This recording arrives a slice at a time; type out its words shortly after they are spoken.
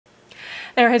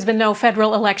There has been no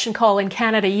federal election call in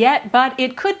Canada yet, but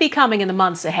it could be coming in the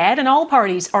months ahead, and all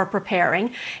parties are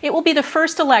preparing. It will be the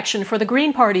first election for the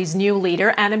Green Party's new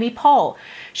leader, Annamie Paul.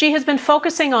 She has been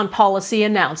focusing on policy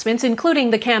announcements,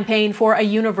 including the campaign for a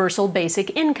universal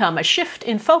basic income, a shift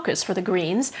in focus for the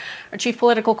Greens. Our chief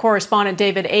political correspondent,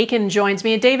 David Akin, joins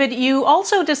me. And David, you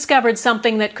also discovered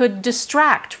something that could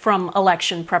distract from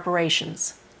election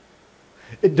preparations.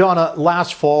 Donna,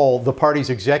 last fall, the party's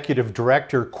executive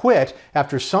director quit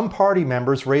after some party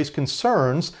members raised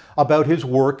concerns about his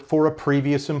work for a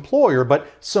previous employer. But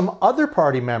some other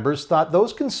party members thought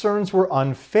those concerns were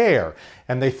unfair,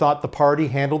 and they thought the party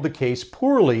handled the case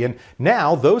poorly. And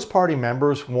now those party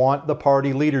members want the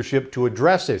party leadership to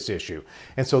address this issue.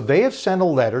 And so they have sent a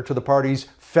letter to the party's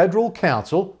federal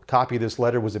council. A copy of this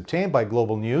letter was obtained by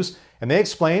Global News, and they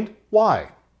explained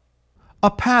why. A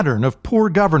pattern of poor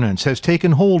governance has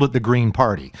taken hold at the Green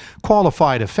Party.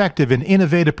 Qualified, effective, and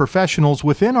innovative professionals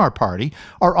within our party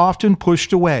are often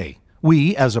pushed away.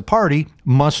 We, as a party,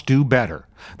 must do better.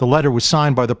 The letter was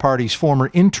signed by the party's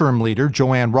former interim leader,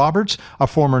 Joanne Roberts, a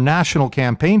former national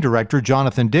campaign director,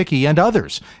 Jonathan Dickey, and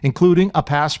others, including a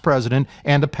past president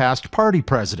and a past party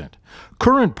president.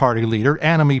 Current party leader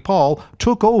Annamie Paul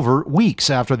took over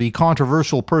weeks after the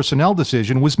controversial personnel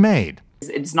decision was made.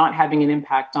 It's not having an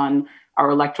impact on our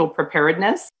electoral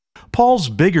preparedness. Paul's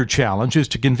bigger challenge is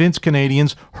to convince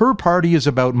Canadians her party is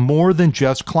about more than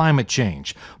just climate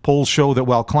change. Polls show that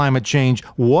while climate change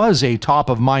was a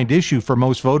top-of-mind issue for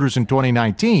most voters in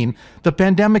 2019, the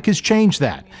pandemic has changed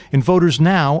that, and voters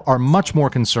now are much more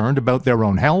concerned about their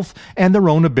own health and their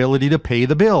own ability to pay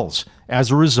the bills. As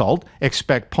a result,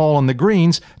 expect Paul and the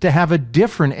Greens to have a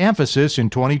different emphasis in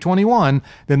 2021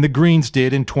 than the Greens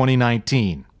did in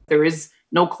 2019. There is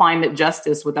no climate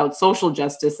justice without social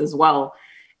justice as well.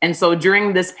 And so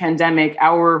during this pandemic,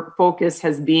 our focus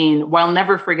has been, while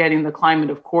never forgetting the climate,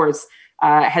 of course,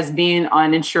 has been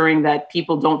on ensuring that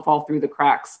people don't fall through the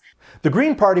cracks. The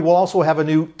Green Party will also have a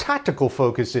new tactical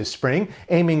focus this spring,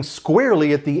 aiming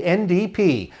squarely at the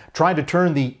NDP, trying to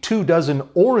turn the 24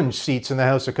 orange seats in the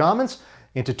House of Commons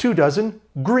into 24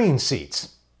 green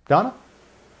seats. Donna?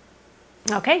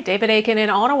 Okay, David Akin in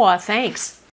Ottawa, thanks.